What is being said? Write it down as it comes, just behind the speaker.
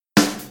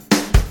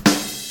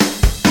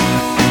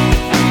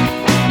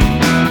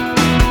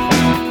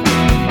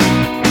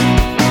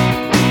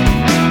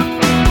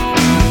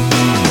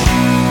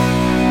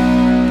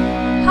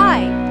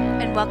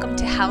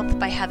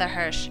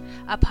Hirsch,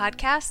 a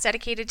podcast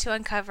dedicated to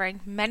uncovering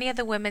many of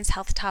the women's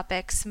health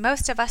topics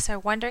most of us are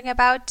wondering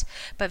about,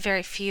 but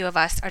very few of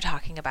us are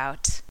talking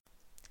about.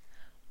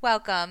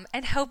 Welcome,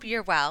 and hope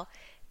you're well.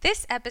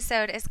 This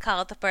episode is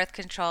called Birth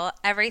Control,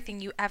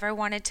 Everything You Ever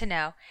Wanted to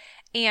Know.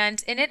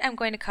 And in it, I'm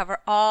going to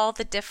cover all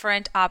the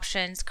different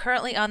options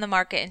currently on the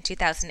market in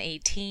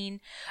 2018.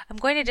 I'm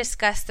going to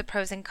discuss the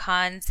pros and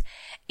cons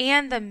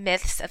and the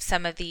myths of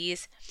some of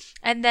these.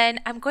 And then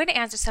I'm going to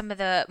answer some of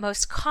the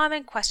most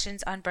common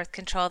questions on birth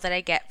control that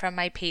I get from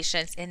my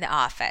patients in the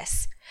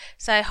office.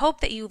 So I hope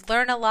that you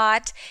learn a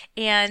lot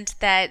and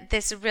that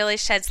this really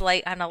sheds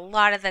light on a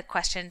lot of the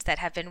questions that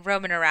have been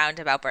roaming around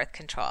about birth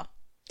control.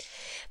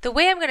 The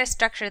way I'm going to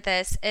structure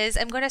this is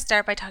I'm going to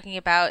start by talking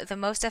about the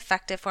most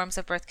effective forms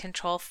of birth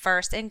control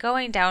first and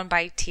going down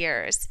by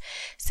tiers.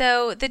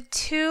 So the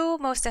two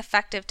most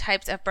effective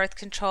types of birth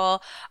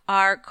control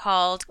are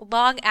called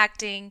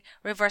long-acting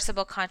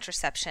reversible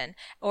contraception,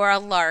 or a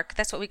LARC.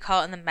 That's what we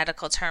call it in the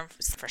medical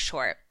terms for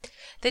short.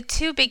 The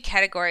two big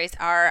categories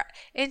are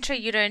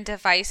intrauterine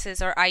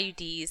devices, or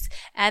IUDs,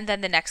 and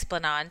then the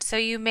Nexplanon. So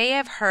you may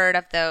have heard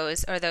of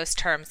those or those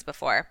terms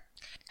before.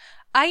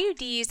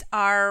 IUDs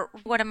are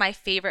one of my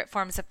favorite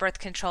forms of birth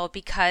control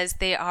because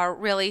they are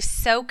really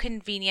so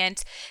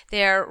convenient,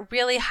 they're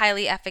really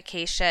highly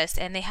efficacious,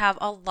 and they have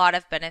a lot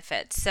of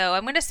benefits. So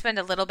I'm going to spend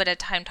a little bit of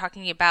time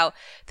talking about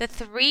the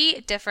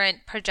three different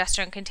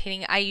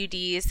progesterone-containing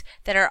IUDs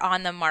that are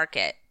on the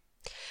market.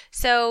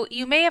 So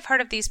you may have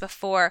heard of these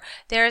before.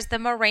 There's the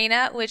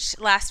Mirena, which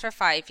lasts for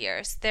 5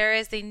 years. There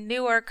is the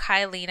newer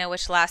Kyleena,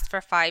 which lasts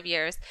for 5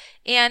 years.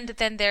 And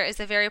then there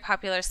is a very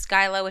popular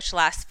Skyla, which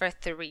lasts for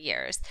 3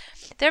 years.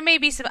 There may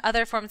be some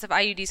other forms of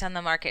IUDs on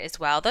the market as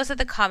well. Those are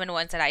the common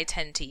ones that I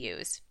tend to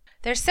use.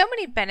 There's so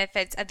many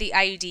benefits of the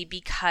IUD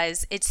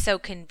because it's so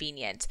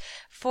convenient.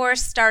 For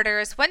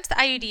starters, once the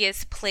IUD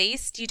is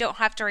placed, you don't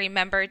have to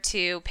remember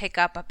to pick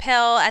up a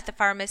pill at the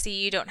pharmacy.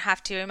 You don't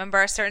have to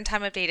remember a certain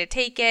time of day to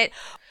take it.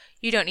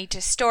 You don't need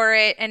to store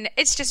it, and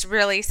it's just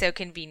really so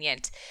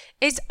convenient.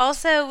 It's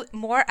also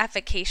more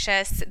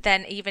efficacious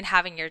than even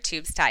having your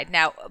tubes tied.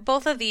 Now,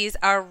 both of these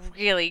are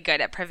really good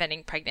at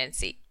preventing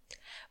pregnancy,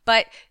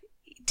 but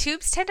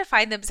tubes tend to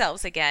find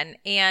themselves again,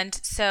 and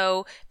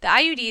so the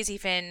IUD is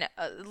even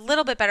a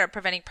little bit better at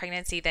preventing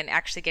pregnancy than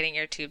actually getting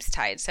your tubes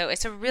tied. So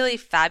it's a really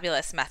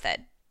fabulous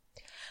method.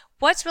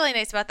 What's really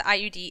nice about the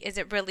IUD is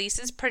it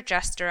releases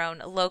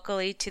progesterone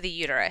locally to the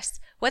uterus.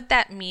 What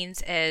that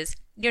means is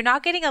you're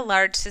not getting a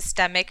large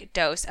systemic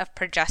dose of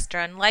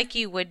progesterone like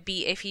you would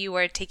be if you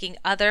were taking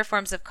other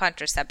forms of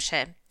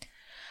contraception,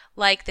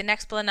 like the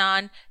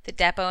Nexplanon, the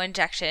Depo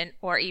injection,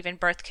 or even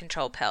birth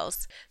control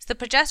pills. So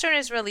the progesterone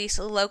is released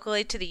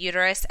locally to the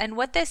uterus, and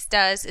what this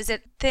does is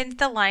it thins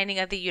the lining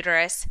of the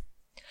uterus.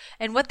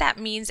 And what that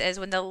means is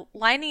when the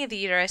lining of the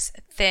uterus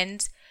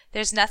thins,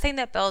 there's nothing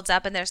that builds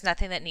up and there's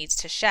nothing that needs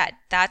to shed.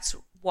 That's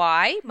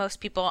why most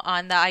people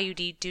on the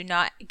IUD do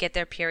not get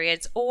their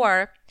periods,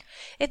 or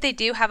if they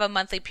do have a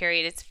monthly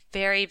period, it's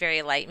very,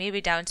 very light,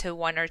 maybe down to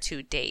 1 or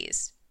 2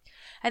 days.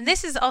 And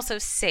this is also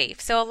safe.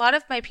 So a lot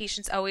of my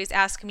patients always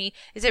ask me,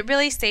 is it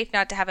really safe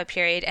not to have a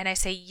period? And I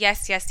say,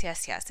 yes, yes,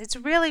 yes, yes. It's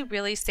really,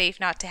 really safe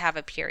not to have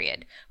a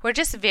period. We're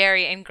just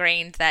very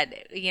ingrained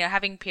that,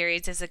 having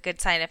periods is a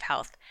good sign of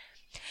health.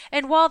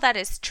 And while that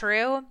is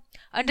true,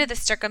 under the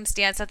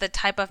circumstance of the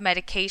type of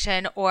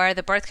medication or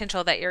the birth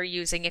control that you're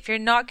using, if you're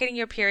not getting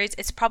your periods,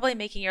 it's probably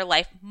making your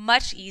life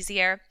much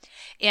easier,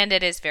 and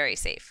it is very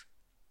safe.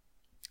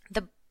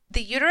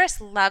 The uterus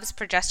loves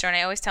progesterone.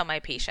 I always tell my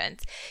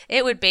patients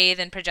it would bathe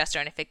in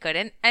progesterone if it could.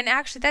 And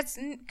actually, that's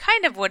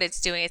kind of what it's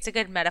doing. It's a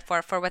good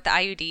metaphor for what the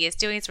IUD is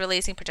doing. It's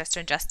releasing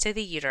progesterone just to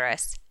the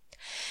uterus.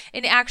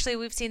 And actually,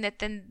 we've seen that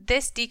then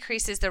this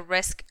decreases the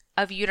risk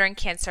of uterine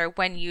cancer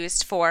when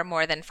used for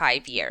more than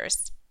 5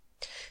 years.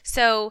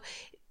 So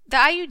the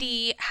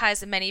IUD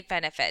has many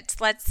benefits.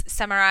 Let's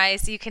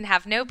summarize. You can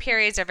have no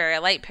periods or very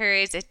light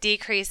periods. It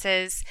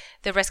decreases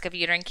the risk of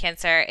uterine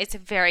cancer. It's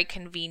very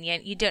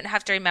convenient. You don't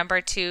have to remember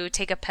to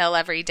take a pill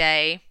every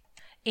day.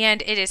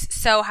 And it is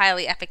so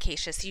highly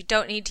efficacious. You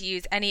don't need to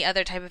use any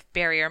other type of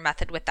barrier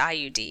method with the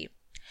IUD.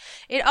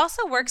 It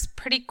also works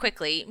pretty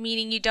quickly,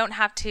 meaning you don't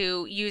have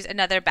to use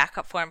another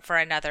backup form for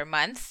another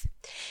month.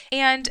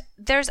 And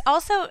there's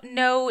also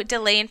no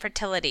delay in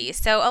fertility.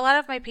 So a lot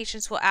of my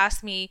patients will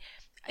ask me,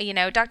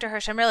 Dr.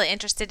 Hirsch, I'm really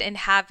interested in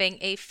having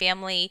a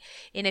family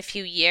in a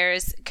few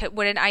years.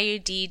 Would an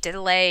IUD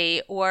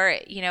delay or,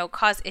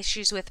 cause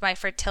issues with my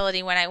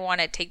fertility when I want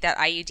to take that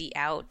IUD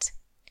out?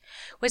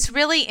 What's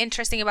really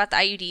interesting about the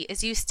IUD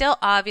is you still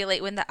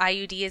ovulate when the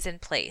IUD is in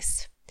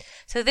place.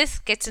 So this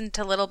gets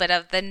into a little bit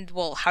of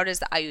how does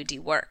the IUD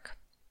work?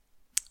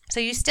 So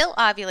you still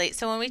ovulate.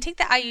 So when we take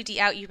the IUD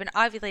out, you've been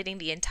ovulating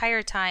the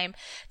entire time.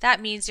 That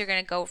means you're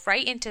going to go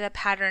right into the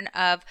pattern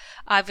of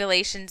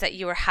ovulations that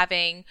you were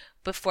having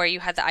before you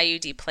had the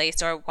IUD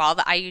placed or while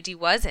the IUD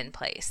was in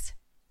place.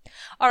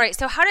 All right,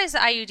 so how does the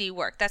IUD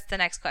work? That's the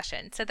next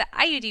question. So the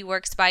IUD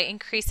works by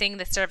increasing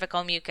the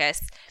cervical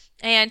mucus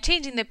and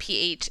changing the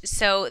pH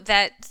so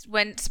that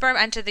when sperm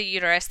enter the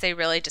uterus, they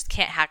really just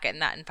can't hack it in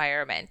that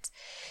environment.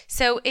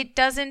 So it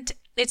doesn't,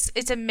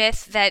 it's a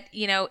myth that,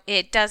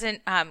 it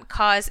doesn't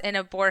cause an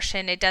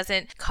abortion. It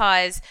doesn't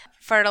cause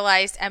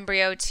fertilized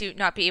embryo to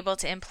not be able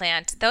to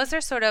implant. Those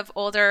are sort of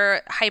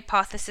older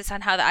hypotheses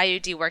on how the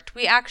IUD worked.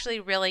 We actually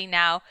really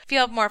now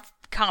feel more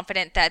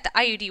confident that the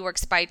IUD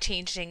works by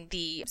changing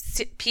the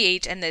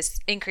pH and this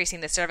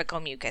increasing the cervical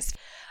mucus.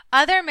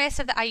 Other myths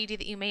of the IUD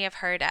that you may have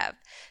heard of.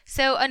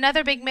 So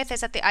another big myth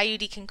is that the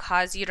IUD can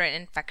cause uterine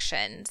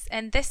infections.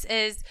 And this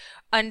is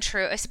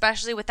untrue,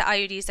 especially with the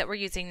IUDs that we're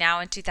using now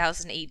in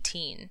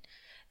 2018.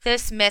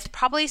 This myth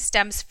probably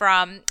stems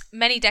from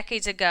many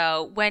decades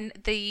ago when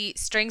the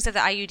strings of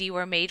the IUD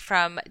were made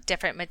from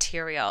different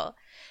material.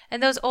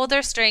 And those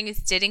older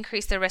strings did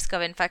increase the risk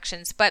of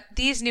infections, but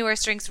these newer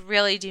strings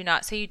really do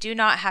not. So you do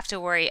not have to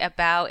worry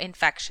about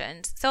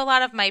infections. So a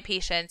lot of my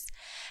patients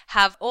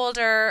have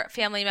older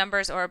family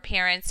members or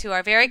parents who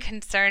are very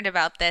concerned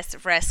about this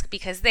risk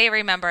because they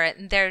remember it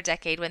in their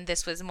decade when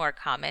this was more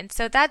common.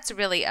 So that's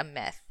really a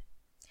myth.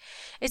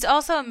 It's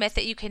also a myth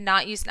that you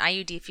cannot use an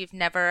IUD if you've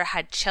never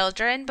had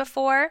children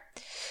before.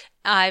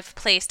 I've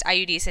placed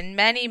IUDs in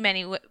many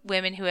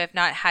women who have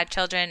not had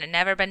children and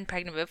never been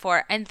pregnant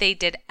before, and they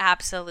did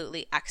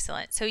absolutely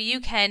excellent. So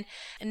you can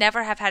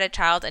never have had a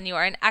child, and you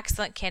are an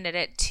excellent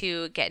candidate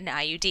to get an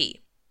IUD.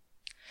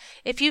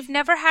 If you've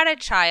never had a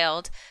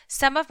child,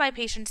 some of my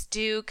patients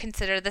do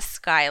consider the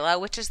Skyla,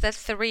 which is the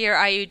 3-year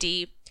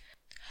IUD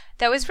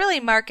that was really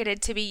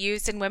marketed to be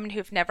used in women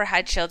who've never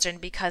had children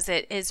because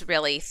it is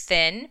really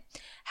thin.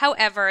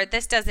 However,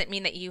 this doesn't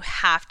mean that you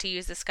have to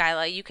use the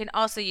Skyla. You can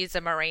also use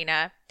the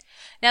Mirena.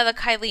 Now, the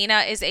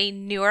Kyleena is a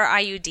newer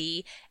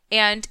IUD,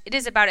 and it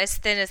is about as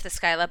thin as the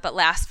Skyla, but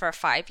lasts for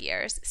 5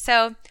 years.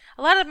 So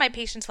a lot of my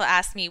patients will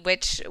ask me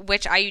which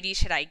IUD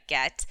should I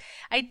get.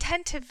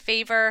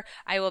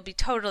 I will be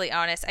totally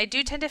honest, I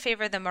do tend to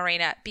favor the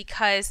Mirena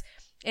because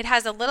it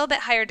has a little bit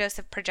higher dose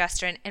of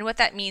progesterone, and what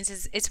that means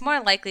is it's more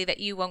likely that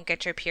you won't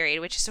get your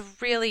period, which is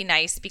really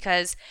nice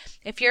because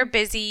if you're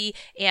busy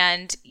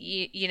and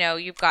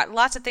you've got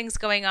lots of things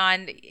going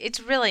on, it's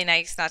really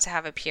nice not to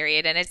have a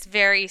period, and it's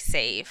very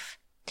safe.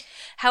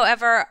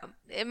 However,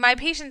 my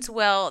patients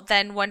will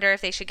then wonder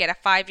if they should get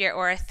a 5-year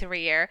or a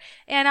 3-year.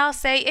 And I'll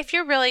say, if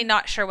you're really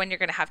not sure when you're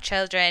going to have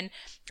children,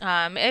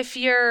 if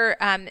you're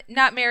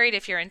not married,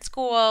 if you're in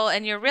school,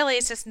 and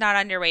it's just not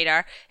on your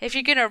radar, if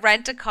you're going to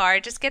rent a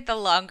car, just get the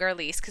longer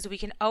lease because we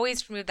can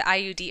always remove the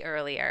IUD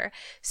earlier.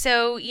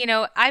 So,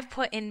 I've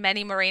put in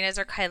many Mirenas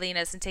or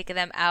Kyleenas and taken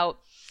them out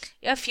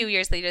a few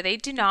years later. They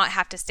do not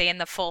have to stay in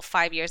the full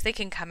 5 years. They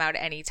can come out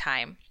at any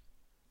time.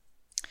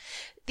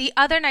 The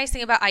other nice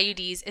thing about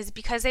IUDs is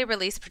because they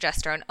release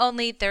progesterone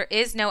only, there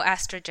is no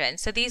estrogen.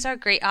 So these are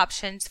great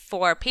options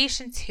for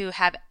patients who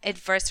have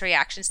adverse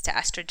reactions to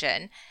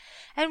estrogen.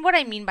 And what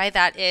I mean by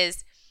that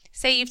is,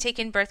 say you've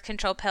taken birth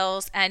control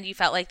pills and you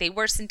felt like they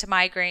worsened to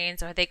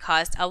migraines or they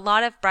caused a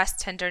lot of breast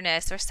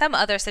tenderness or some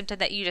other symptom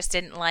that you just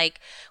didn't like.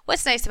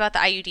 What's nice about the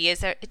IUD is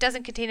that it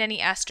doesn't contain any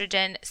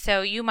estrogen,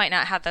 so you might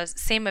not have those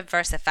same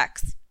adverse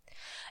effects.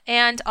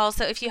 And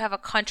also, if you have a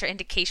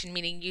contraindication,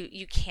 meaning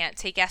you can't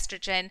take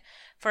estrogen,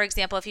 for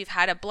example, if you've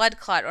had a blood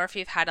clot or if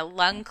you've had a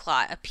lung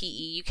clot, a PE,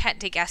 you can't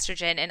take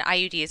estrogen, and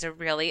IUD is a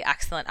really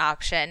excellent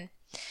option.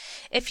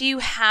 If you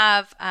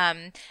have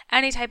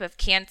any type of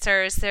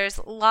cancers, there's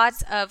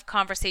lots of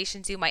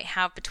conversations you might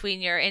have between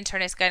your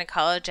internist,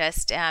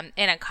 gynecologist, and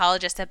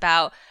oncologist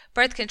about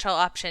birth control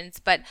options,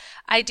 but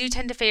I do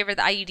tend to favor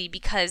the IUD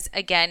because,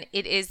 again,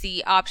 it is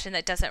the option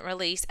that doesn't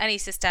release any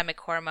systemic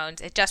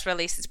hormones. It just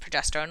releases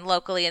progesterone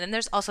locally, and then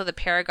there's also the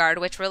Paragard,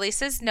 which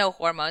releases no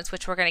hormones,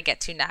 which we're going to get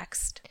to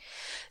next.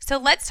 So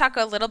let's talk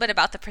a little bit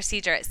about the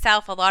procedure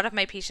itself. A lot of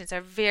my patients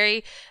are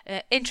very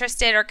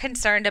interested or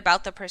concerned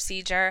about the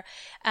procedure.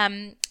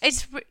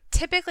 It's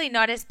typically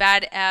not as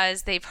bad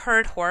as they've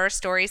heard horror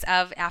stories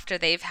of after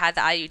they've had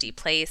the IUD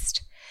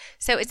placed.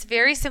 So it's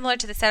very similar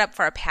to the setup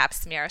for a pap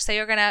smear. So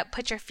you're going to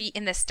put your feet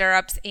in the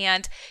stirrups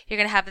and you're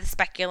going to have the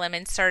speculum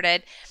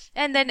inserted.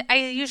 And then I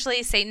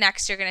usually say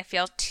next you're going to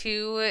feel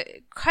 2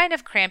 kind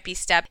of crampy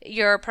steps.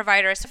 Your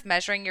provider is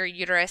measuring your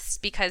uterus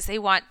because they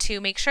want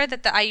to make sure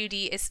that the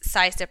IUD is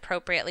sized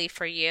appropriately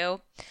for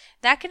you.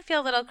 That can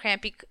feel a little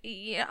crampy,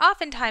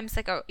 oftentimes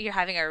like you're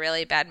having a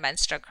really bad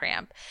menstrual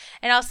cramp.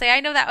 And I'll say,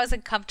 I know that was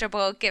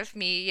uncomfortable. Give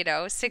me,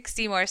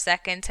 60 more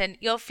seconds and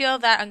you'll feel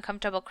that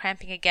uncomfortable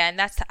cramping again.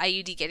 That's the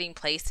IUD getting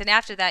placed. And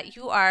after that,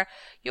 you are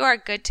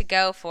good to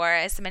go for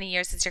as many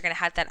years as you're going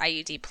to have that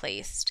IUD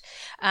placed.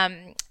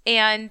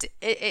 And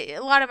a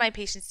lot of my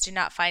patients do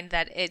not find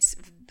that it's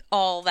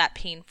all that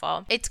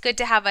painful. It's good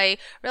to have a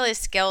really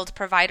skilled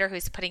provider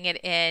who's putting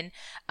it in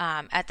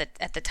at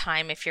the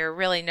time if you're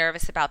really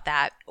nervous about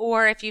that,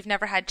 or if you've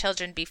never had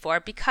children before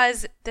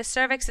because the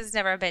cervix has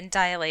never been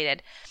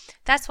dilated.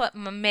 That's what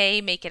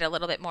may make it a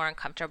little bit more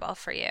uncomfortable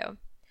for you.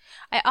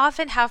 I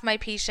often have my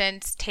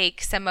patients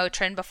take some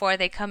Motrin before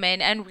they come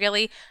in, and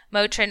really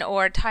Motrin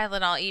or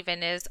Tylenol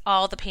even is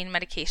all the pain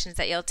medications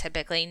that you'll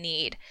typically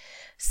need.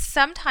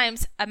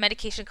 Sometimes a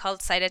medication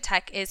called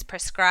Cytotec is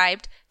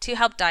prescribed to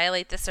help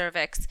dilate the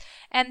cervix,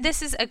 and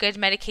this is a good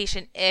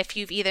medication if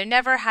you've either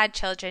never had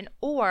children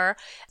or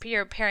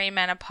you're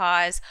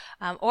perimenopause,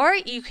 or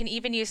you can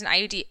even use an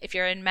IUD if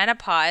you're in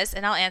menopause,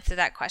 and I'll answer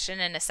that question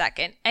in a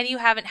second, and you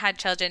haven't had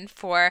children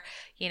for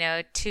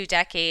 2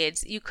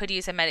 decades. You could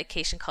use a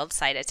medication called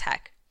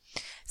Cytotec.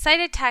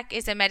 Cytotec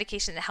is a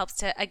medication that helps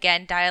to,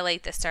 again,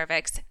 dilate the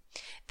cervix.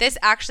 This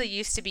actually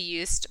used to be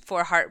used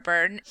for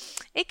heartburn.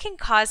 It can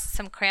cause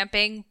some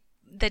cramping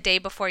the day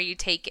before you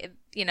take it,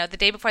 the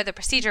day before the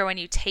procedure when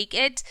you take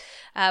it,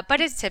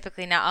 but it's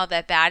typically not all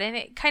that bad, and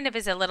it kind of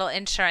is a little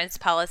insurance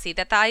policy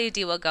that the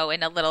IUD will go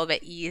in a little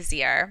bit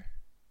easier.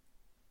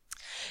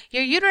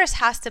 Your uterus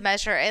has to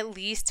measure at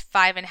least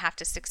 5.5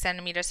 to 6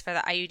 centimeters for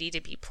the IUD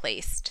to be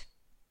placed.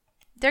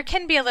 There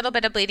can be a little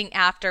bit of bleeding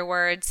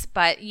afterwards,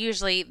 but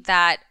usually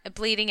that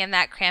bleeding and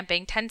that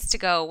cramping tends to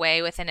go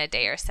away within a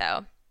day or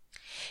so.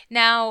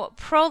 Now,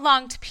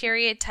 prolonged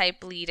period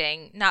type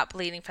bleeding, not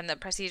bleeding from the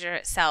procedure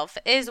itself,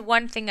 is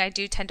one thing I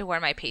do tend to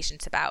warn my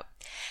patients about.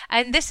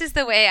 And this is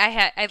the way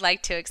I'd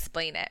like to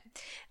explain it.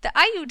 The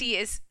IUD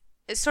is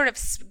sort of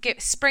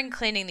spring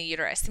cleaning the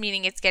uterus,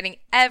 meaning it's getting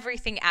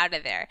everything out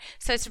of there.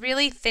 So it's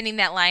really thinning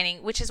that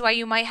lining, which is why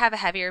you might have a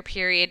heavier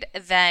period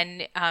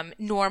than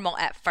normal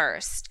at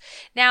first.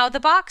 Now, the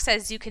box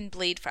says you can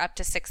bleed for up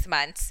to 6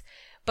 months.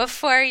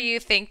 Before you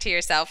think to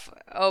yourself,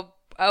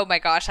 oh my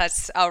gosh,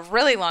 that's a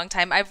really long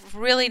time. I've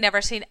really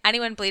never seen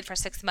anyone bleed for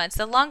 6 months.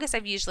 The longest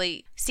I've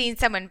usually seen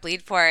someone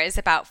bleed for is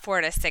about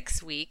 4 to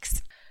 6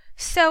 weeks.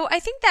 So I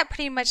think that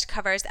pretty much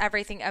covers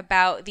everything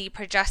about the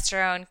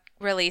progesterone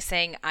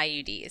releasing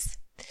IUDs.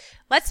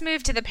 Let's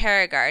move to the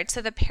Paragard.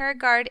 So the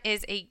Paragard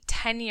is a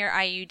 10-year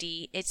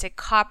IUD. It's a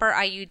copper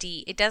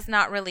IUD. It does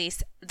not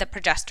release the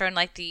progesterone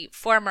like the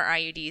former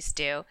IUDs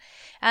do.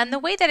 And the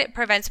way that it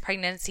prevents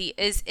pregnancy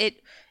is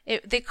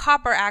the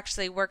copper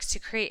actually works to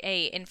create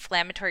a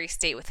inflammatory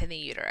state within the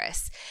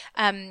uterus.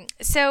 And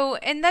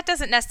that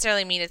doesn't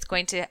necessarily mean it's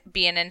going to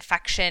be an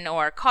infection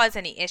or cause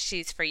any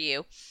issues for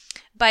you.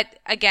 But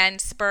again,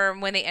 sperm,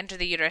 when they enter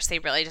the uterus, they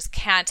really just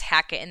can't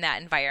hack it in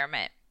that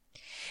environment.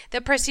 The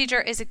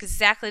procedure is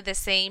exactly the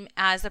same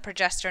as the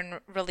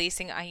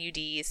progesterone-releasing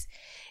IUDs.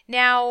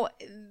 Now,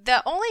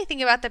 the only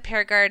thing about the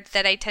Paragard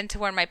that I tend to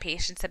warn my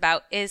patients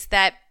about is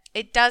that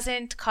it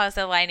doesn't cause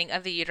the lining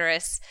of the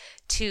uterus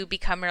to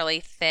become really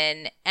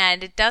thin,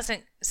 and it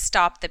doesn't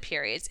stop the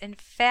periods. In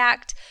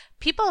fact,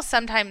 people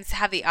sometimes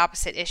have the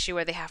opposite issue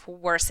where they have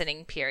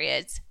worsening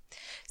periods.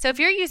 So if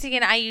you're using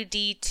an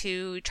IUD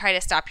to try to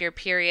stop your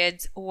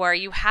periods, or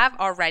you have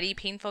already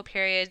painful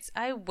periods,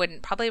 I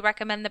wouldn't probably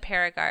recommend the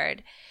Paragard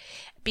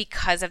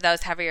because of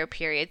those heavier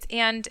periods.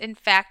 And in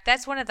fact,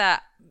 that's one of the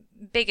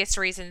biggest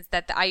reasons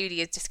that the IUD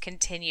is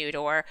discontinued,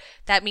 or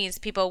that means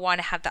people want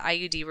to have the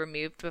IUD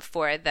removed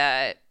before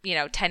the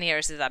 10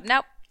 years is up.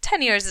 Now,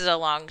 10 years is a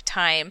long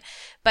time,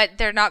 but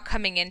they're not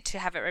coming in to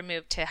have it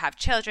removed to have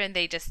children.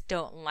 They just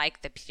don't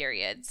like the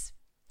periods.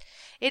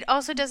 It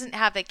also doesn't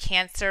have the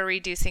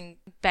cancer-reducing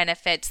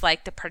benefits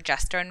like the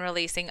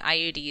progesterone-releasing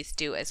IUDs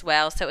do as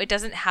well, so it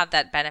doesn't have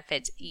that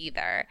benefit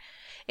either.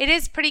 It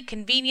is pretty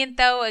convenient,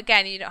 though.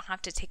 Again, you don't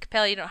have to take a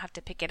pill, you don't have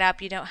to pick it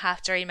up, you don't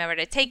have to remember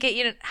to take it,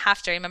 you don't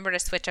have to remember to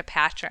switch a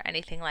patch or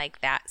anything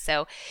like that.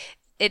 So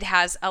it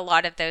has a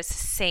lot of those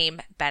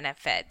same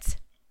benefits.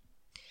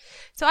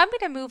 So I'm going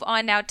to move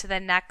on now to the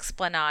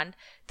Nexplanon.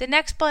 The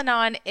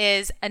Nexplanon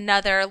is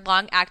another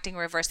long-acting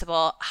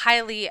reversible,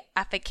 highly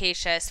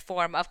efficacious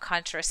form of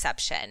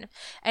contraception.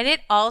 And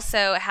it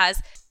also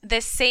has the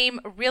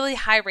same really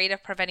high rate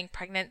of preventing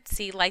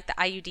pregnancy like the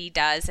IUD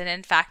does. And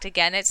in fact,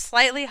 again, it's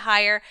slightly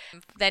higher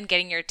than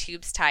getting your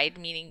tubes tied,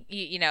 meaning,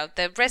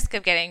 the risk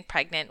of getting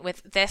pregnant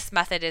with this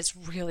method is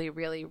really,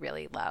 really,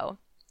 really low.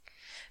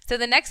 So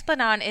the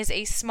Nexplanon is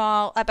a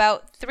small,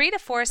 about 3 to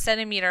 4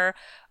 centimeter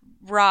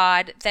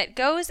rod that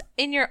goes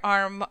in your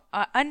arm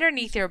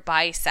underneath your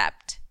bicep.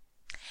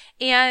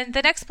 And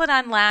the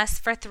Nexplanon lasts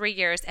for 3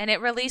 years, and it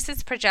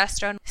releases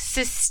progesterone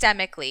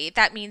systemically.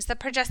 That means the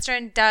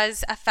progesterone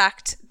does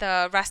affect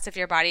the rest of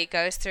your body. It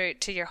goes through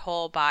to your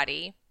whole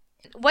body.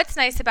 What's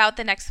nice about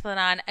the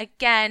Nexplanon,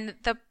 again,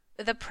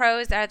 the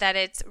pros are that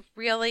it's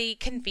really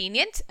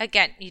convenient.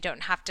 Again, you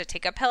don't have to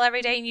take a pill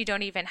every day, and you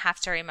don't even have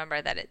to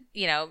remember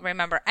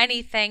remember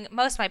anything.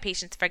 Most of my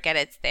patients forget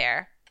it's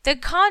there. The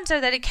cons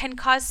are that it can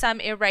cause some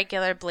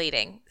irregular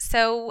bleeding.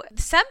 So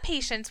some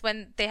patients,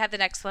 when they have the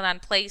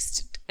Nexplanon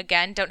placed,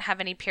 again, don't have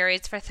any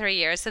periods for 3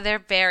 years, so they're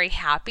very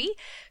happy.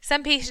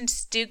 Some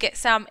patients do get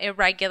some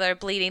irregular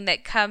bleeding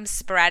that comes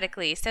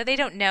sporadically, so they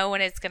don't know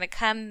when it's going to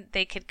come.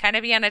 They could kind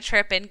of be on a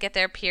trip and get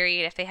their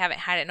period if they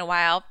haven't had it in a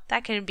while.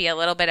 That can be a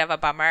little bit of a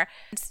bummer.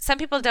 Some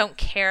people don't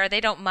care. They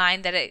don't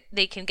mind that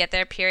they can get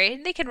their period,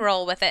 and they can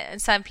roll with it,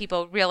 and some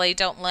people really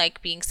don't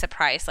like being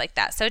surprised like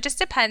that. So it just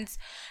depends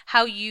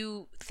how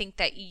you think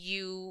that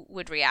you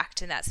would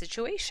react in that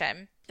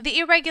situation. The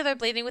irregular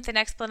bleeding with the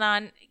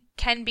Nexplanon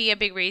can be a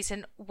big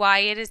reason why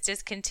it is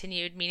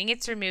discontinued, meaning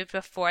it's removed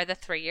before the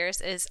 3 years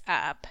is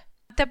up.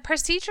 The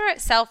procedure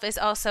itself is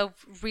also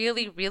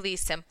really, really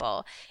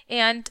simple,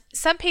 and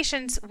some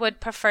patients would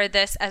prefer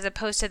this as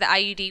opposed to the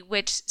IUD,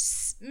 which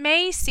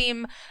may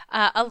seem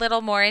a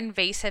little more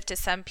invasive to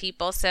some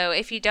people. So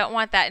if you don't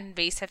want that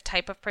invasive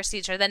type of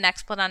procedure, the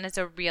Nexplanon is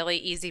a really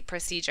easy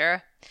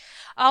procedure.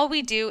 All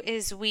we do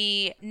is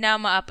we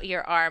numb up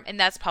your arm, and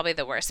that's probably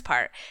the worst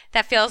part.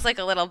 That feels like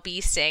a little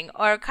bee sting,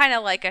 or kind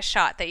of like a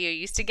shot that you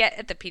used to get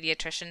at the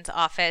pediatrician's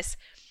office.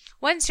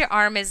 Once your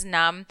arm is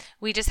numb,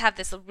 we just have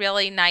this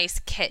really nice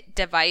kit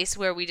device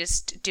where we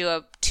just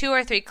do 2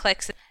 or 3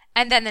 clicks,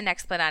 and then the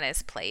Nexplanon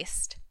is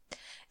placed.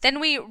 Then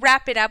we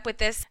wrap it up with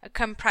this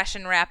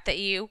compression wrap that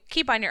you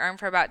keep on your arm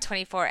for about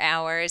 24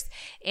 hours,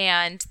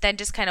 and then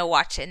just kind of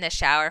watch it in the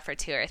shower for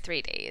 2 or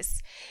 3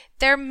 days.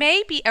 There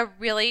may be a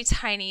really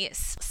tiny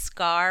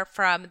scar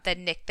from the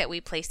nick that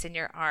we placed in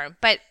your arm,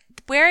 but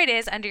where it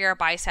is under your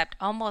bicep,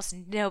 almost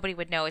nobody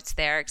would know it's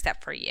there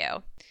except for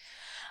you.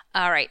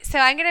 All right, so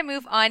I'm going to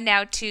move on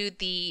now to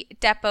the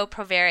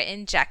Depo-Provera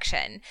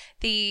injection.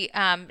 The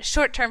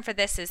short term for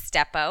this is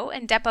Depo,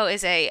 and Depo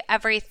is a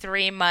every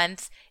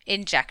 3-month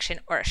injection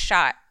or a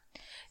shot.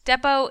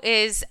 Depo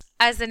is,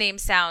 as the name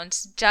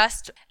sounds,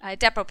 just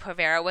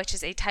Depo-Provera, which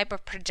is a type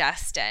of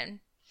progestin.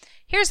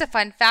 Here's a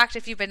fun fact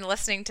if you've been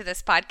listening to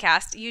this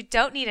podcast. You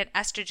don't need an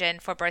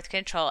estrogen for birth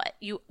control.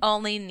 You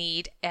only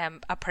need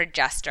a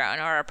progesterone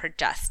or a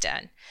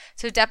progestin.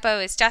 So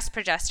Depo is just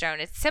progesterone.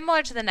 It's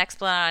similar to the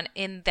Nexplanon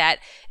in that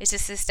it's a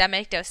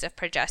systemic dose of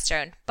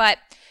progesterone. But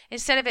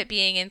instead of it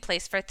being in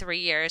place for 3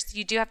 years,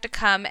 you do have to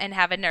come and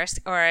have a nurse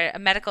or a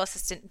medical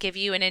assistant give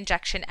you an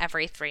injection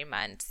every 3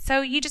 months.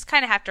 So you just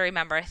kind of have to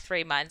remember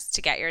 3 months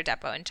to get your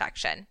Depo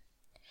injection.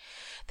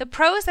 The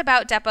pros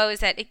about Depo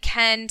is that it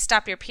can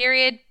stop your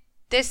period.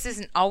 This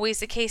isn't always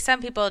the case.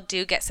 Some people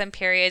do get some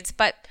periods,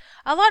 but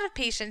a lot of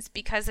patients,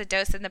 because the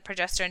dose in the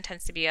progesterone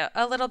tends to be a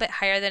little bit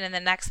higher than in the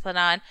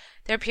Nexplanon,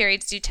 their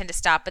periods do tend to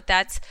stop, but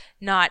that's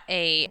not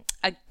a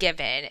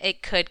given.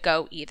 It could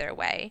go either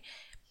way.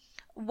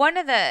 One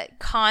of the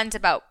cons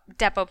about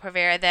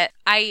Depo-Provera that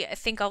I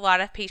think a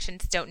lot of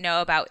patients don't know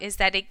about is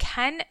that it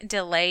can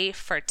delay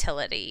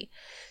fertility.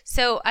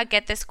 So I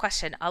get this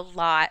question a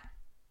lot.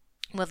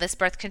 Will this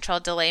birth control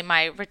delay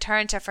my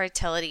return to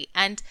fertility?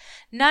 And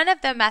none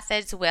of the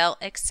methods will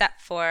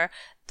except for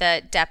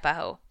the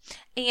Depo.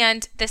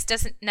 And this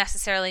doesn't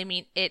necessarily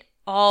mean it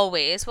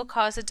always will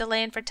cause a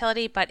delay in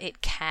fertility, but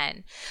it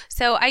can.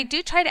 So I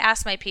do try to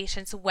ask my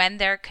patients when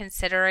they're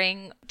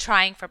considering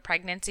trying for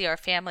pregnancy or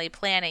family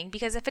planning,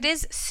 because if it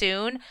is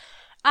soon,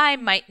 I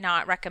might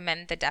not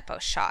recommend the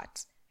Depo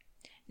shot.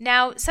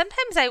 Now,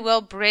 sometimes I will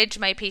bridge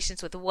my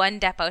patients with one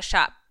Depo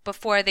shot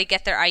before they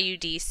get their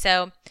IUD.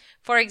 So,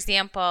 for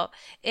example,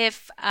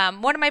 if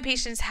one of my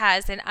patients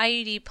has an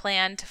IUD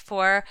planned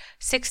for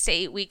 6 to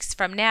 8 weeks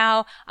from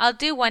now, I'll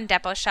do one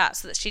Depo shot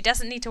so that she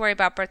doesn't need to worry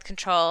about birth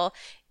control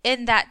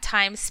in that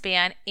time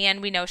span,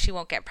 and we know she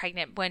won't get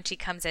pregnant when she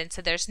comes in,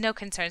 so there's no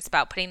concerns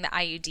about putting the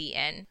IUD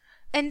in.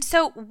 And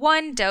so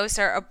one dose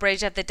or a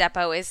bridge of the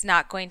Depo is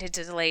not going to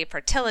delay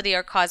fertility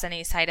or cause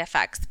any side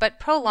effects, but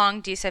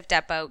prolonged use of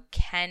Depo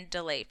can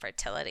delay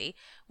fertility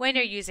when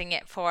you're using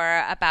it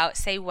for about,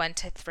 say, 1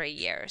 to 3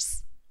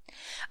 years.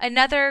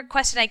 Another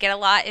question I get a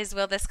lot is,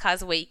 will this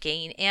cause weight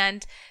gain?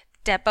 And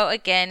Depo,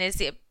 again, is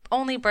the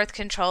only birth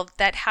control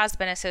that has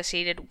been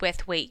associated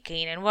with weight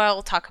gain, and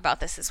we'll talk about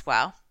this as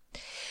well.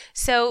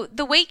 So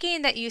the weight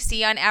gain that you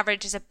see on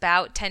average is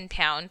about 10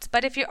 pounds,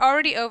 but if you're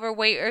already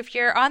overweight or if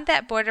you're on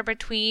that border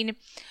between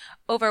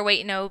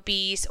overweight and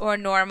obese or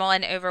normal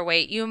and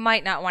overweight, you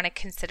might not want to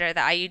consider the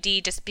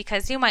IUD just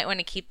because you might want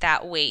to keep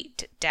that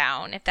weight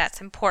down if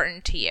that's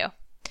important to you.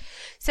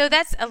 So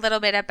that's a little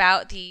bit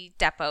about the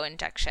Depo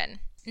injection.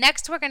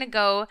 Next, we're going to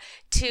go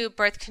to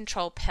birth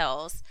control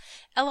pills.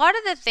 A lot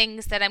of the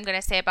things that I'm going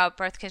to say about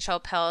birth control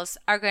pills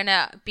are going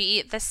to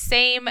be the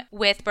same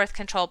with birth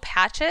control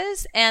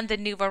patches and the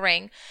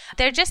NuvaRing.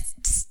 They're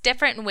just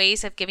different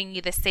ways of giving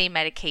you the same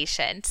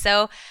medication.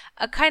 So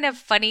a kind of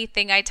funny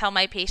thing I tell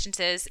my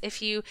patients is,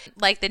 if you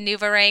like the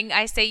NuvaRing,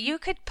 I say you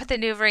could put the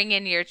NuvaRing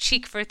in your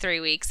cheek for 3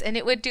 weeks and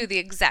it would do the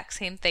exact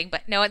same thing,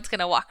 but no one's going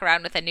to walk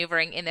around with a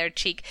NuvaRing in their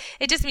cheek.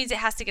 It just means it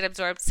has to get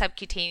absorbed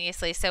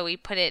subcutaneously, so we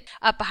put it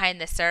up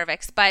behind the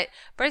cervix. But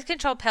birth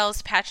control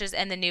pills, patches,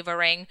 and the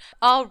NuvaRing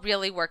all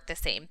really work the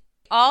same.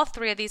 All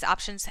three of these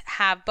options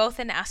have both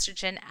an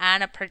estrogen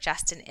and a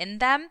progestin in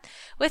them,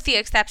 with the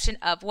exception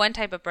of one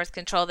type of birth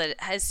control that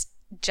has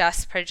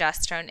just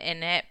progesterone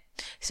in it.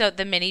 So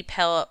the mini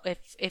pill,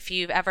 if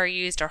you've ever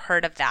used or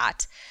heard of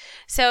that.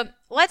 So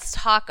let's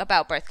talk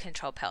about birth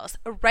control pills.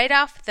 Right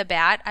off the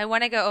bat, I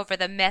want to go over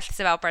the myths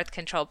about birth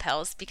control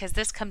pills because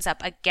this comes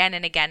up again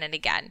and again and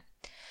again.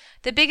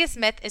 The biggest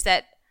myth is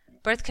that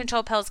birth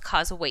control pills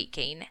cause weight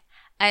gain.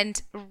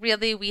 And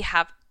really, we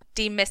have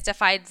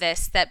demystified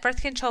this, that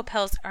birth control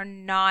pills are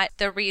not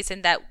the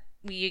reason that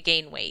you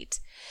gain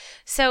weight.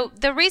 So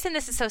the reason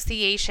this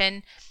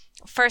association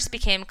first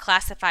became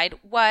classified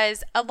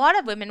was a lot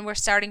of women were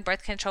starting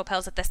birth control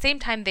pills at the same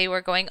time they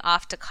were going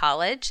off to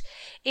college.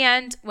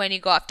 And when you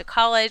go off to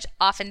college,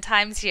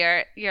 oftentimes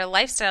your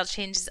lifestyle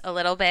changes a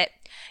little bit.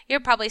 You're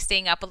probably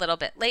staying up a little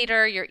bit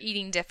later. You're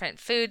eating different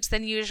foods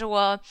than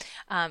usual.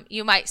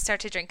 You might start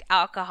to drink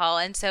alcohol.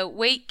 And so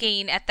weight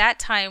gain at that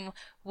time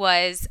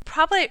was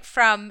probably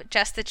from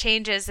just the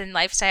changes in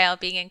lifestyle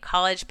being in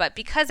college, but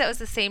because it was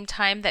the same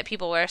time that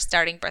people were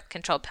starting birth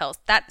control pills,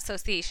 that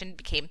association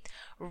became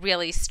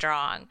really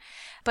strong.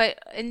 But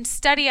in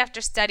study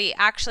after study,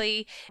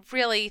 actually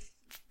really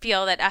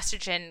feel that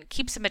estrogen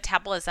keeps the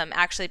metabolism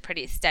actually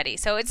pretty steady.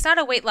 So it's not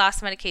a weight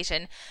loss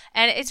medication,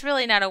 and it's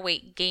really not a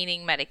weight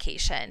gaining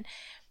medication.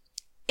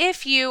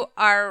 If you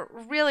are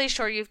really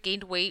sure you've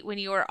gained weight when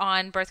you were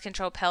on birth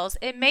control pills,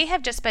 it may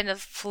have just been a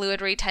fluid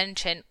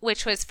retention,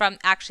 which was from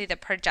actually the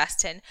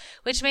progestin,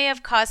 which may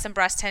have caused some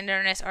breast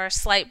tenderness or a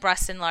slight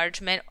breast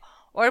enlargement,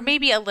 or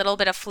maybe a little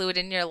bit of fluid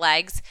in your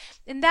legs.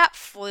 And that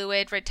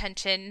fluid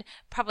retention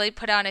probably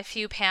put on a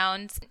few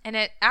pounds, and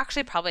it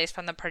actually probably is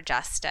from the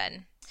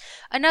progestin.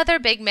 Another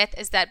big myth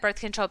is that birth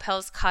control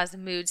pills cause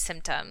mood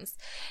symptoms.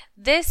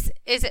 This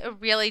is a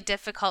really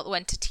difficult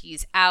one to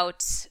tease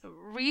out.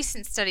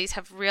 Recent studies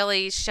have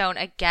really shown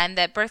again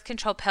that birth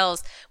control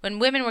pills, when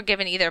women were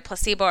given either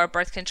placebo or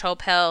birth control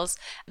pills,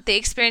 they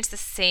experienced the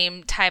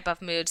same type of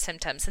mood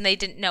symptoms and they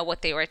didn't know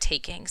what they were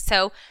taking.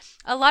 So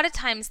a lot of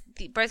times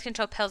the birth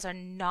control pills are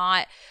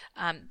not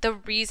the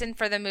reason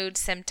for the mood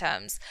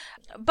symptoms.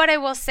 But I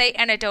will say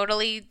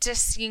anecdotally,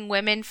 just seeing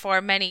women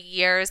for many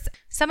years,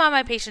 some of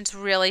my patients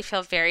really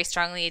feel very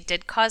strongly it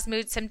did cause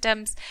mood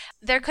symptoms.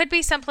 There could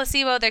be some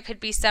placebo, there could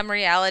be some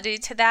reality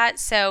to that.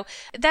 So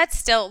that's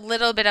still a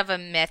little bit of a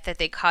myth that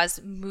they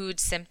cause mood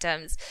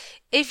symptoms.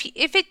 If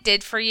it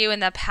did for you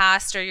in the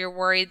past, or you're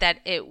worried that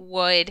it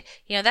would,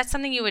 that's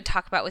something you would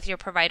talk about with your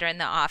provider in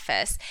the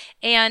office.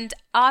 And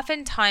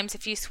oftentimes,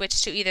 if you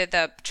switch to either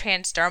the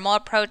transdermal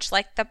approach,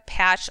 like the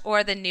patch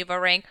or the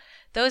NuvaRing,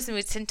 those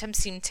mood symptoms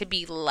seem to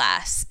be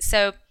less.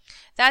 So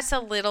that's a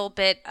little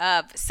bit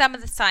of some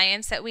of the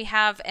science that we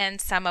have and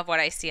some of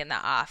what I see in the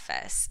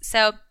office.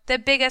 So the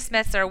biggest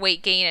myths are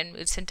weight gain and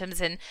mood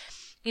symptoms. And,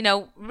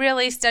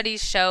 really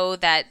studies show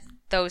that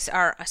those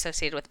are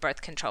associated with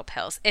birth control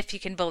pills, if you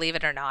can believe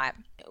it or not.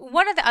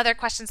 One of the other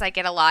questions I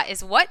get a lot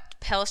is, what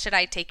pill should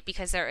I take?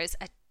 Because there is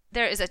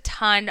a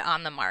ton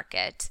on the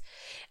market.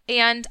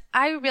 And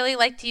I really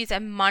like to use a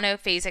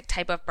monophasic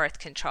type of birth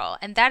control.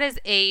 And that is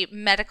a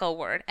medical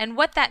word. And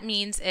what that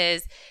means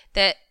is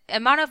that a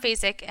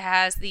monophasic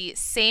has the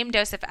same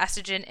dose of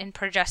estrogen and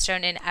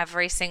progesterone in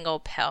every single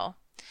pill.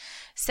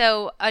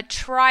 So a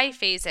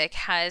triphasic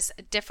has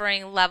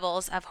differing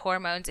levels of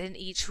hormones in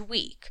each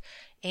week.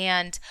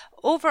 And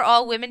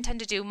overall, women tend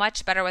to do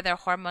much better when their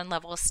hormone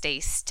levels stay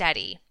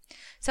steady.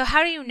 So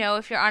how do you know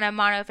if you're on a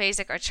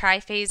monophasic or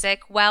triphasic?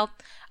 Well,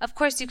 of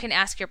course, you can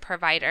ask your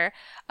provider.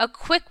 A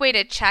quick way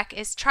to check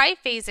is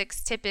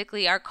triphasics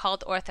typically are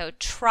called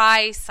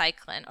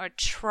ortho-tricycline or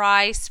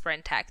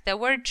tri-Sprintec. The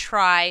word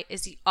tri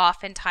is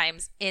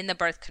oftentimes in the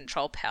birth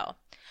control pill.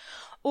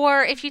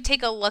 Or if you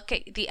take a look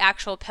at the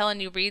actual pill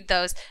and you read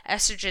those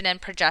estrogen and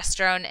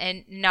progesterone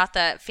and not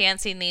the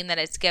fancy name that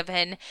it's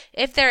given,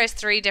 if there is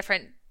 3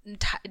 different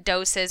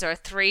doses or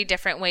 3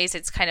 different ways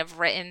it's kind of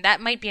written,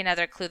 that might be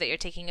another clue that you're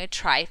taking a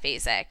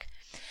triphasic.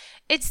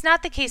 It's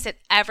not the case that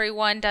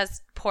everyone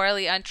does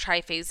poorly on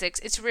triphasics.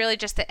 It's really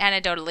just that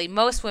anecdotally,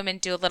 most women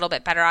do a little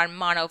bit better on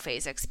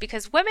monophasics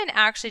because women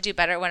actually do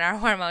better when our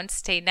hormones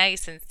stay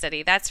nice and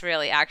steady. That's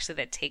really actually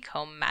the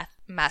take-home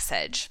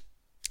message.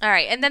 All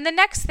right, and then the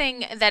next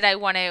thing that I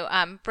want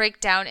to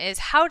break down is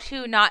how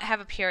to not have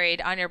a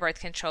period on your birth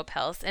control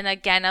pills. And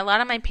again, a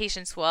lot of my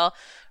patients will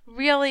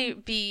really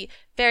be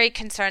very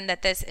concerned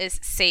that this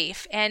is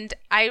safe. And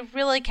I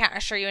really can't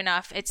assure you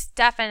enough, it's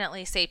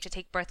definitely safe to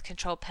take birth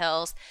control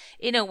pills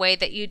in a way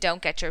that you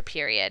don't get your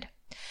period.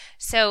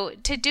 So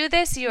to do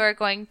this, you are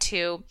going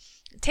to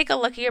take a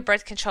look at your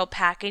birth control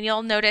pack and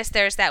you'll notice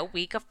there's that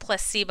week of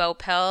placebo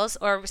pills,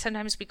 or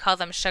sometimes we call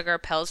them sugar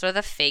pills or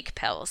the fake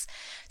pills.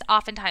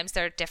 Oftentimes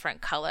they're different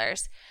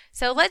colors.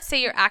 So let's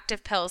say your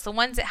active pills, the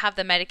ones that have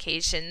the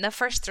medication, the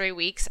first 3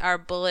 weeks are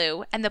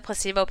blue and the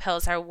placebo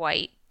pills are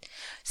white.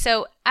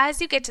 So as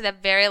you get to the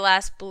very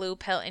last blue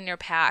pill in your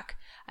pack,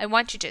 I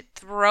want you to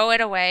throw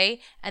it away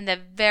and the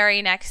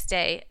very next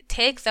day,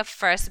 take the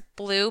first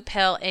blue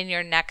pill in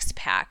your next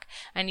pack.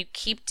 And you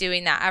keep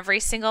doing that every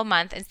single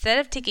month. Instead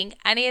of taking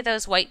any of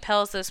those white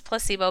pills, those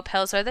placebo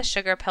pills, or the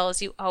sugar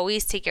pills, you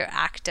always take your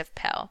active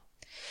pill.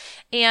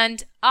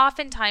 And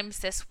oftentimes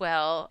this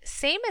will,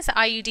 same as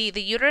IUD,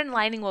 the uterine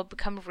lining will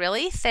become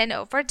really thin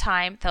over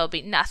time. There'll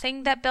be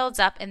nothing that builds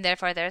up and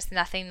therefore there's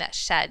nothing that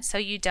sheds, so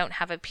you don't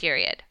have a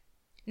period.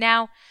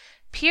 Now,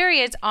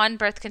 periods on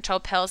birth control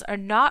pills are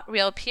not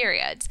real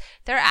periods.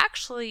 They're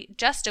actually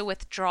just a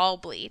withdrawal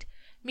bleed,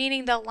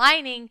 meaning the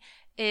lining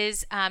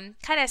is kind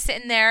of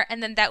sitting there,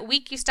 and then that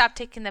week you stop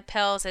taking the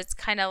pills, it's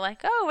kind of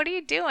like, oh, what are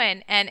you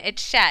doing? And it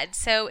sheds.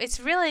 So it's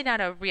really not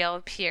a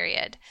real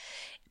period.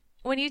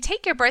 When you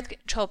take your birth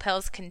control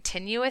pills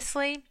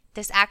continuously,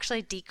 this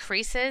actually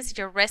decreases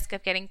your risk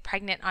of getting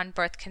pregnant on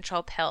birth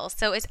control pills.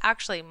 So it's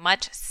actually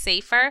much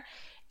safer,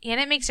 and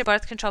it makes your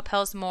birth control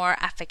pills more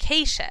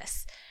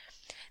efficacious.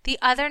 The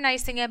other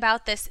nice thing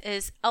about this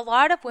is a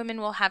lot of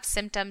women will have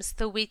symptoms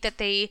the week that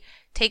they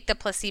take the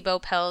placebo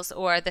pills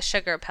or the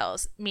sugar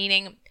pills,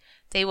 meaning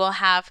they will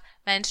have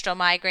menstrual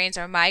migraines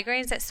or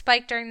migraines that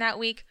spike during that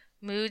week,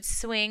 mood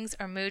swings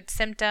or mood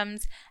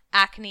symptoms,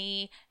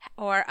 acne,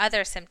 or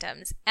other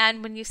symptoms.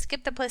 And when you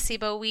skip the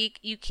placebo week,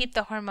 you keep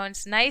the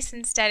hormones nice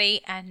and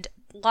steady, and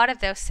a lot of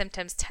those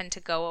symptoms tend to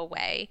go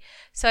away.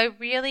 So I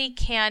really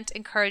can't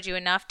encourage you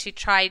enough to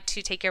try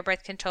to take your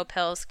birth control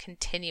pills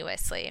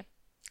continuously.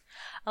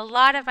 A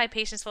lot of my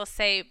patients will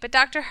say, but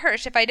Dr.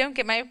 Hirsch, if I don't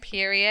get my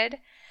period,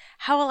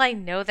 how will I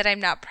know that I'm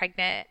not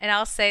pregnant? And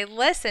I'll say,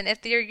 listen,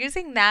 if you're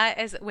using that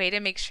as a way to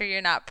make sure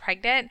you're not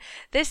pregnant,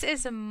 this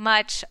is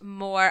much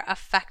more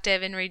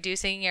effective in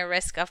reducing your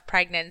risk of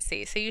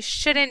pregnancy. So you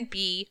shouldn't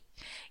be,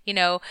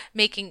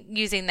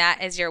 using that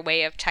as your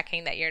way of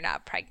checking that you're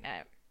not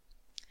pregnant.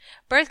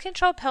 Birth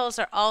control pills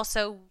are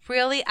also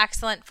really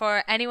excellent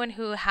for anyone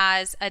who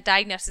has a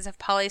diagnosis of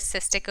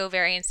polycystic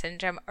ovarian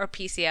syndrome or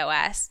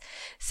PCOS.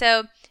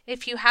 So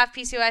if you have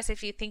PCOS,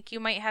 if you think you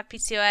might have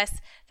PCOS,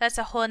 that's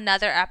a whole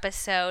nother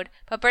episode.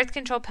 But birth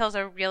control pills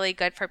are really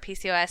good for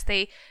PCOS.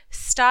 They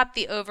stop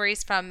the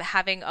ovaries from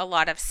having a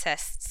lot of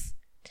cysts.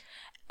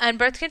 And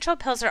birth control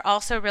pills are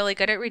also really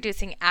good at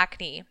reducing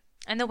acne.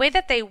 And the way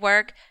that they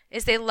work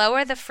is they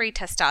lower the free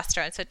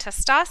testosterone. So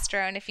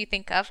testosterone, if you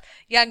think of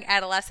young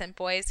adolescent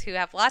boys who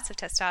have lots of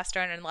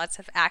testosterone and lots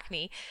of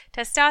acne,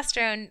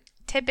 testosterone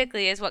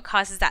typically is what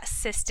causes that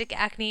cystic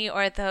acne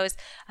or those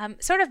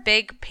sort of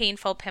big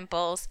painful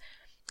pimples.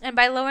 And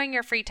by lowering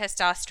your free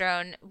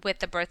testosterone with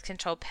the birth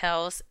control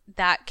pills,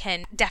 that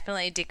can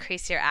definitely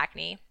decrease your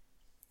acne.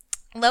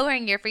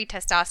 Lowering your free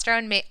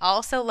testosterone may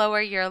also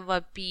lower your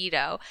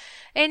libido.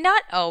 And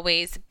not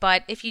always,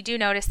 but if you do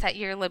notice that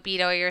your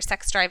libido or your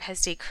sex drive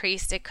has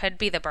decreased, it could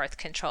be the birth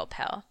control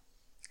pill.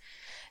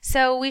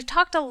 So we've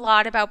talked a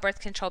lot about birth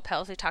control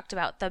pills. We talked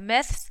about the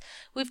myths.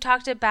 We've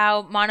talked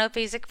about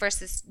monophasic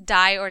versus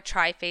di or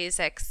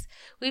triphasics.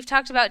 We've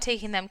talked about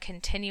taking them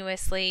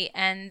continuously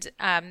and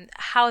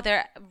how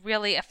they're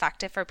really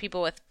effective for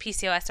people with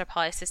PCOS or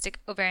polycystic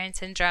ovarian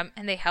syndrome,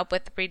 and they help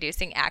with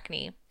reducing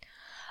acne.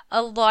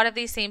 A lot of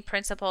these same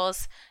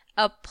principles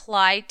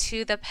apply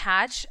to the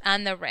patch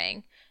and the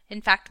ring.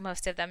 In fact,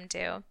 most of them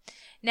do.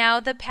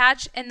 Now, the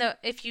patch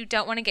if you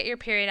don't want to get your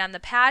period on the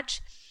patch,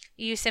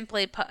 you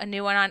simply put a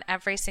new one on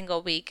every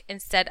single week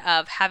instead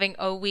of having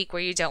a week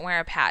where you don't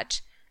wear a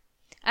patch.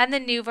 And the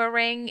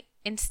NuvaRing,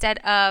 instead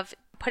of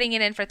putting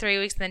it in for 3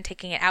 weeks and then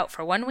taking it out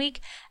for 1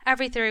 week,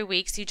 every 3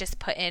 weeks you just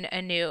put in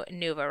a new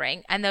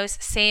NuvaRing. And those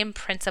same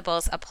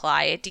principles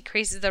apply. It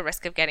decreases the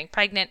risk of getting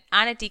pregnant,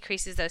 and it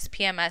decreases those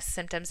PMS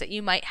symptoms that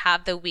you might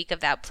have the week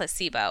of that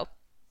placebo.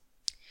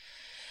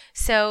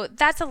 So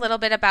that's a little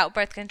bit about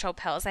birth control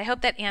pills. I hope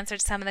that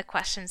answered some of the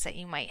questions that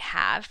you might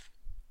have.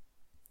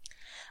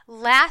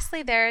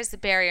 Lastly, there's the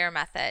barrier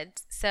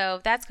methods.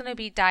 So that's going to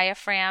be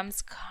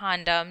diaphragms,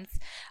 condoms.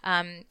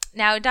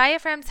 Now,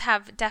 diaphragms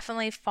have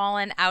definitely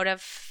fallen out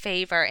of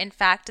favor. In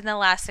fact, in the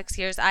last 6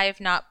 years, I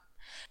have not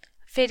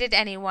fitted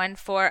anyone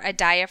for a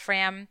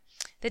diaphragm.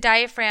 The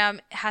diaphragm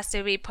has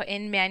to be put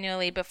in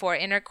manually before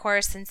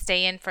intercourse and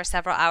stay in for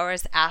several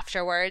hours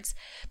afterwards.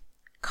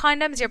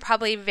 Condoms you're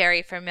probably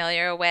very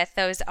familiar with.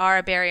 Those are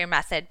a barrier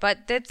method.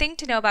 But the thing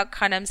to know about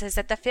condoms is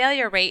that the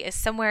failure rate is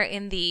somewhere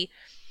in the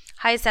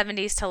high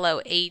 70s to low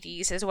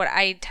 80s is what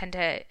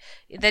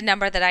the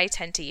number that I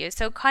tend to use.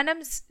 So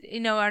condoms,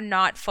 are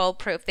not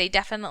foolproof. They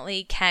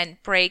definitely can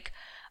break,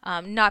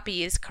 not be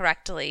used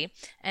correctly,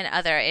 and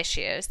other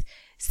issues.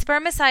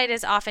 Spermicide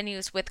is often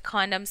used with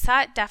condoms.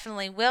 That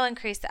definitely will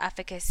increase the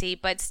efficacy,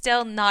 but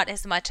still not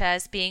as much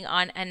as being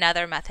on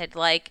another method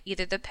like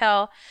either the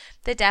pill,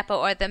 the Depo,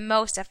 or the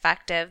most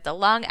effective, the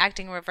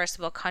long-acting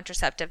reversible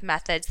contraceptive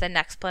methods, the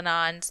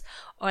Nexplanons,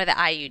 or the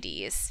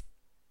IUDs.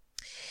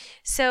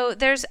 So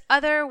there's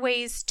other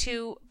ways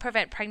to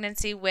prevent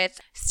pregnancy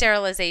with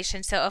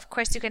sterilization. So of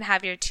course you can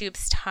have your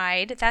tubes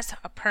tied. That's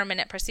a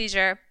permanent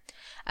procedure,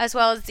 as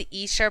well as the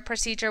Essure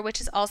procedure, which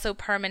is also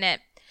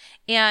permanent.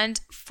 And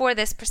for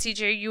this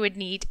procedure, you would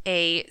need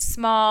a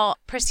small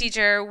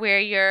procedure where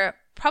you're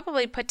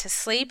probably put to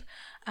sleep,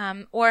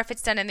 or if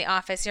it's done in the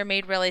office, you're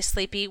made really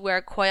sleepy,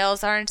 where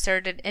coils are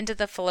inserted into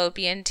the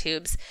fallopian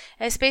tubes.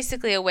 It's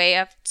basically a way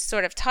of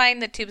sort of tying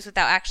the tubes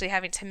without actually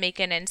having to make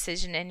an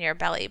incision in your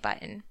belly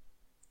button.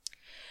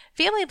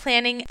 Family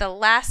planning, the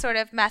last sort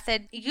of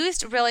method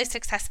used really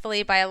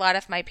successfully by a lot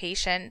of my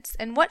patients.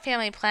 And what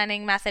family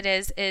planning method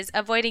is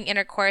avoiding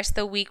intercourse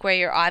the week where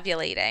you're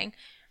ovulating.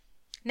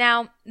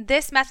 Now,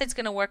 this method's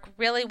going to work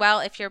really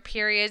well if your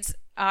periods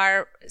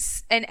are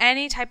in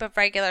any type of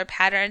regular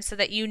pattern so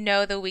that you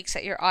know the weeks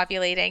that you're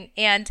ovulating.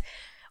 And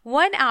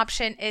One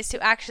option is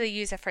to actually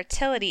use a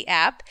fertility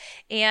app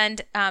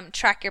and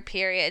track your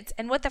periods.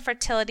 And what the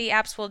fertility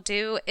apps will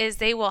do is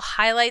they will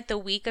highlight the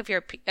week of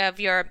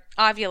your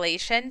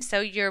ovulation,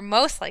 so you're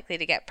most likely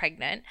to get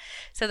pregnant.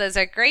 So those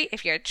are great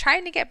if you're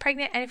trying to get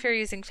pregnant, and if you're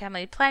using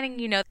family planning,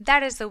 you know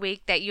that is the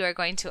week that you are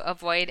going to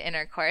avoid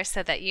intercourse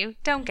so that you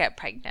don't get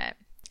pregnant.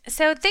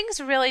 So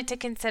things really to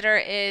consider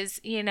is,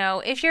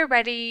 if you're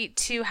ready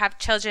to have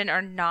children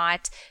or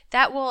not,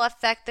 that will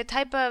affect the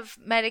type of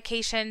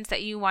medications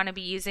that you want to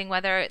be using,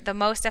 whether the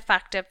most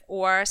effective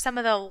or some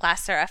of the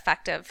lesser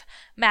effective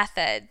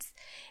methods.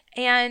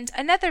 And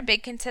another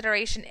big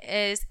consideration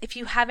is if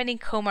you have any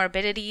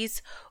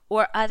comorbidities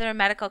or other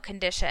medical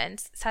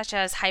conditions, such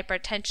as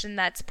hypertension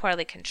that's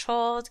poorly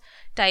controlled,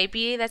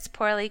 diabetes that's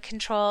poorly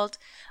controlled,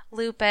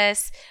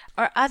 lupus,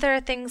 or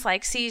other things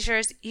like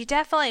seizures, you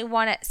definitely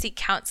want to seek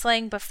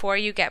counseling before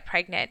you get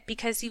pregnant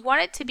because you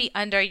want it to be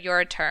under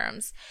your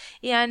terms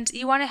and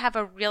you want to have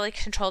a really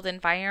controlled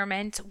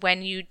environment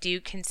when you do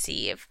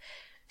conceive.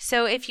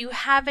 So if you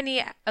have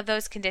any of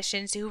those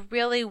conditions, you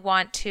really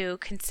want to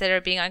consider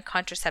being on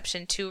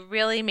contraception to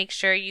really make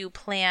sure you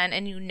plan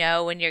and you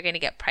know when you're going to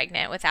get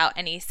pregnant without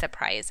any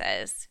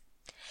surprises.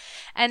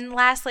 And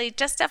lastly,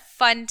 just a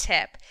fun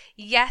tip.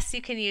 Yes,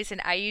 you can use an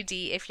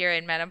IUD if you're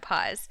in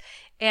menopause.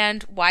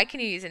 And why can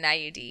you use an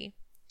IUD?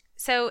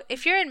 So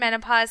if you're in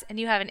menopause and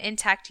you have an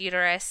intact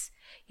uterus,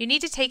 you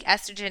need to take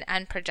estrogen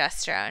and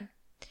progesterone.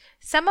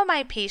 Some of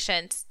my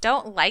patients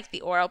don't like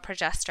the oral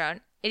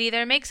progesterone. It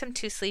either makes them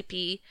too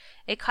sleepy,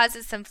 it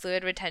causes some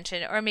fluid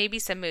retention, or maybe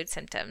some mood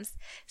symptoms.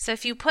 So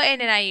if you put in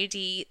an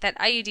IUD, that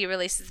IUD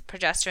releases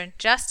progesterone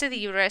just to the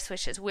uterus,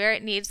 which is where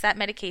it needs that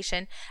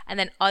medication, and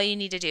then all you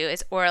need to do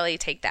is orally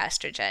take the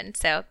estrogen.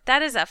 So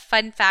that is a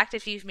fun fact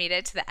if you've made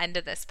it to the end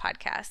of this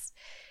podcast.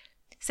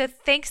 So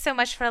thanks so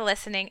much for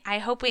listening. I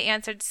hope we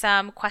answered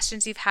some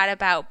questions you've had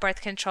about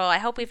birth control. I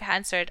hope we've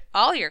answered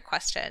all your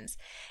questions.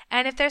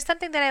 And if there's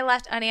something that I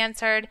left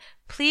unanswered,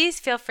 please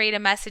feel free to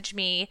message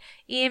me,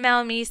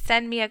 email me,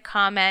 send me a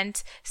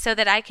comment so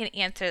that I can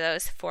answer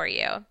those for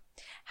you.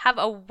 Have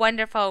a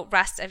wonderful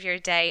rest of your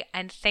day,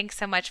 and thanks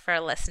so much for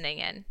listening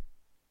in.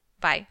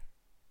 Bye.